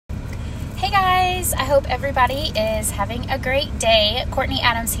loves. I hope everybody is having a great day. Courtney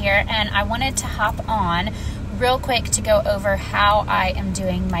Adams here, and I wanted to hop on real quick to go over how I am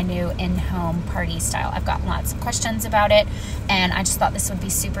doing my new in-home party style. I've got lots of questions about it, and I just thought this would be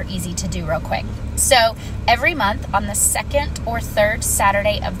super easy to do real quick. So every month on the second or third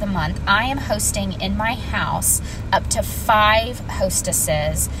Saturday of the month, I am hosting in my house up to 5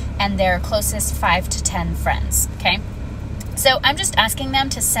 hostesses and their closest 5 to 10 friends, okay? So I'm just asking them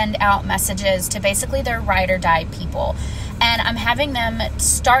to send out messages to basically their ride or die people. And I'm having them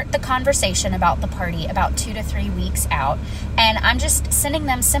start the conversation about the party about 2 to 3 weeks out. And I'm just sending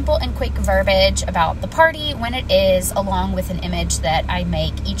them simple and quick verbiage about the party, when it is, along with an image that I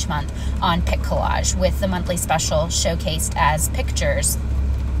make each month on Pic Collage, with the monthly special showcased as pictures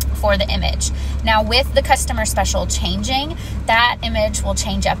for the image. Now, with the customer special changing, that image will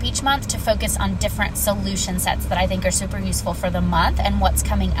change up each month to focus on different solution sets that I think are super useful for the month and what's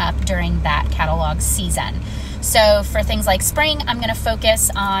coming up during that catalog season. So for things like spring, I'm going to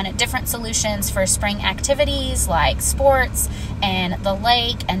focus on different solutions for spring activities like sports and the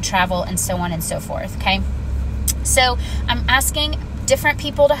lake and travel and so on and so forth, okay? So I'm asking different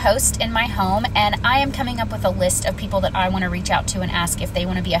people to host in my home, and I am coming up with a list of people that I want to reach out to and ask if they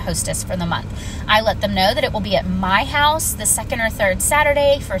want to be a hostess for the month. I let them know that it will be at my house the second or third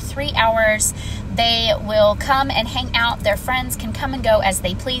Saturday for 3 hours. They will come and hang out. Their friends can come and go as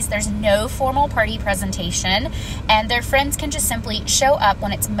they please. There's no formal party presentation, and their friends can just simply show up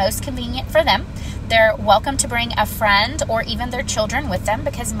when it's most convenient for them. They're welcome to bring a friend or even their children with them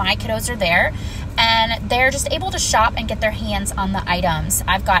because my kiddos are there, and they're just able to shop and get their hands on the items.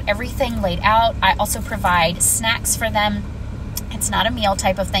 I've got everything laid out. I also provide snacks for them. It's not a meal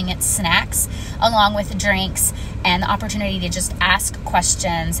type of thing, it's snacks along with drinks and the opportunity to just ask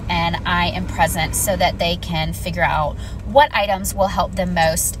questions, and I am present so that they can figure out what items will help them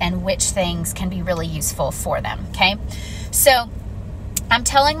most and which things can be really useful for them, okay? So I'm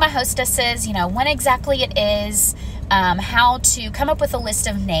telling my hostesses, when exactly it is, how to come up with a list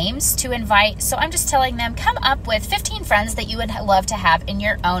of names to invite. So I'm just telling them, come up with 15 friends that you would love to have in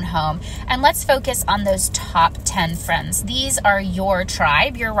your own home, and let's focus on those top 10 friends. These are your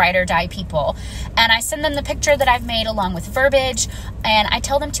tribe, your ride or die people. And I send them the picture that I've made along with verbiage, and I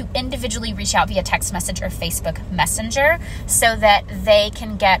tell them to individually reach out via text message or Facebook Messenger so that they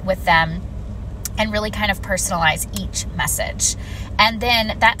can get with them and really kind of personalize each message. And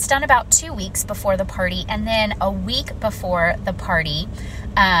then that's done about 2 weeks before the party. And then a week before the party,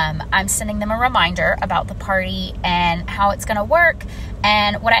 I'm sending them a reminder about the party and how it's going to work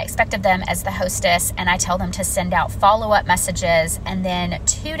and what I expect of them as the hostess. And I tell them to send out follow-up messages. And then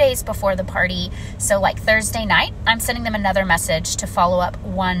 2 days before the party, so like Thursday night, I'm sending them another message to follow up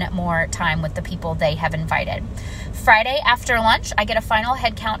one more time with the people they have invited. Friday after lunch, I get a final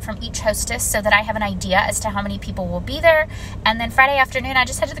head count from each hostess so that I have an idea as to how many people will be there. And then Friday afternoon, I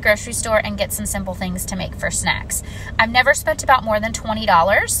just head to the grocery store and get some simple things to make for snacks. I've never spent about more than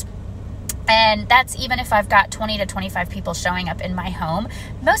 $20. And that's even if I've got 20 to 25 people showing up in my home.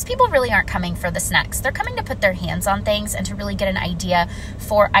 Most people really aren't coming for the snacks. They're coming to put their hands on things and to really get an idea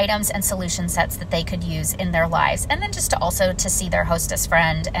for items and solution sets that they could use in their lives. And then just to also to see their hostess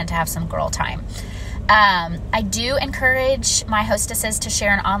friend and to have some girl time. I do encourage my hostesses to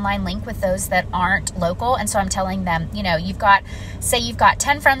share an online link with those that aren't local. And so I'm telling them, you've got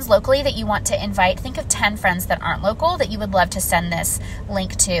 10 friends locally that you want to invite. Think of 10 friends that aren't local that you would love to send this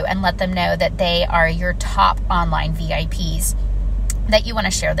link to, and let them know that they are your top online VIPs that you want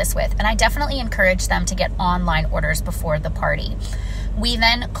to share this with. And I definitely encourage them to get online orders before the party. We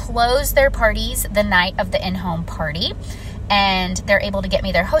then close their parties the night of the in-home party, and they're able to get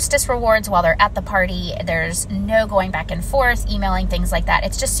me their hostess rewards while they're at the party. There's no going back and forth, emailing, things like that.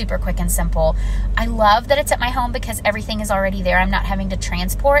 It's just super quick and simple. I love that it's at my home because everything is already there. I'm not having to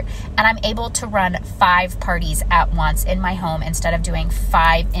transport, and I'm able to run 5 parties at once in my home instead of doing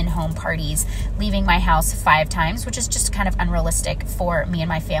 5 in-home parties, leaving my house 5 times, which is just kind of unrealistic for me and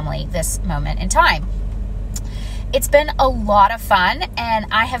my family this moment in time. It's been a lot of fun, and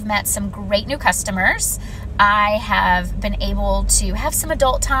I have met some great new customers. I have been able to have some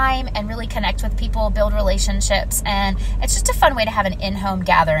adult time and really connect with people, build relationships, and it's just a fun way to have an in-home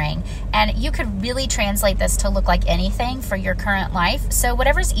gathering. And you could really translate this to look like anything for your current life. So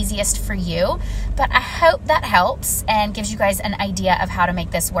whatever's easiest for you, but I hope that helps and gives you guys an idea of how to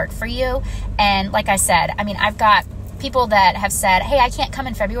make this work for you. And like I said, I've got people that have said, hey, I can't come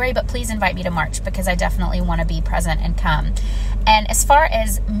in February, but please invite me to March because I definitely want to be present and come. And as far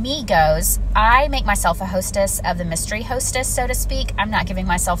as me goes, I make myself a hostess of the mystery hostess, so to speak. I'm not giving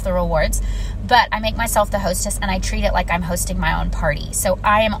myself the rewards, but I make myself the hostess and I treat it like I'm hosting my own party. So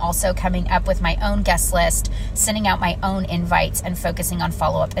I am also coming up with my own guest list, sending out my own invites and focusing on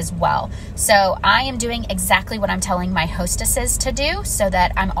follow-up as well. So I am doing exactly what I'm telling my hostesses to do so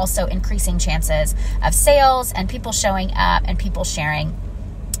that I'm also increasing chances of sales and people showing up and people sharing.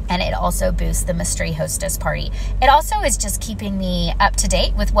 And it also boosts the mystery hostess party. It also is just keeping me up to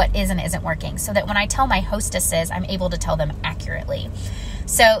date with what is and isn't working so that when I tell my hostesses, I'm able to tell them accurately.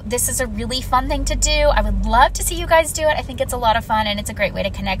 So this is a really fun thing to do. I would love to see you guys do it. I think it's a lot of fun and it's a great way to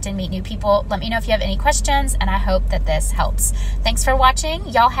connect and meet new people. Let me know if you have any questions and I hope that this helps. Thanks for watching.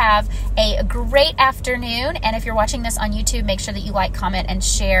 Y'all have a great afternoon. And if you're watching this on YouTube, make sure that you like, comment, and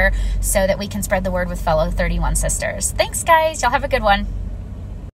share so that we can spread the word with fellow 31 sisters. Thanks, guys. Y'all have a good one.